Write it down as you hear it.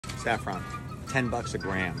saffron, 10 bucks a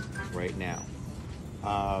gram right now.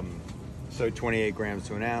 So 28 grams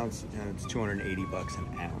to an ounce, and it's 280 bucks an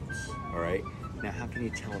ounce, all right? Now, how can you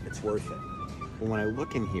tell if it's worth it? Well, when I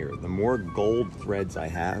look in here, the more gold threads I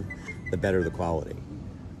have, the better the quality.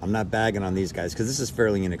 I'm not bagging on these guys because this is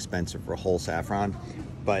fairly inexpensive for a whole saffron,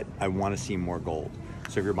 but I want to see more gold.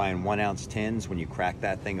 So if you're buying 1 ounce tins, when you crack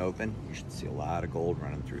that thing open, you should see a lot of gold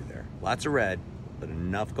running through there. Lots of red, but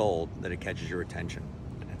enough gold that it catches your attention.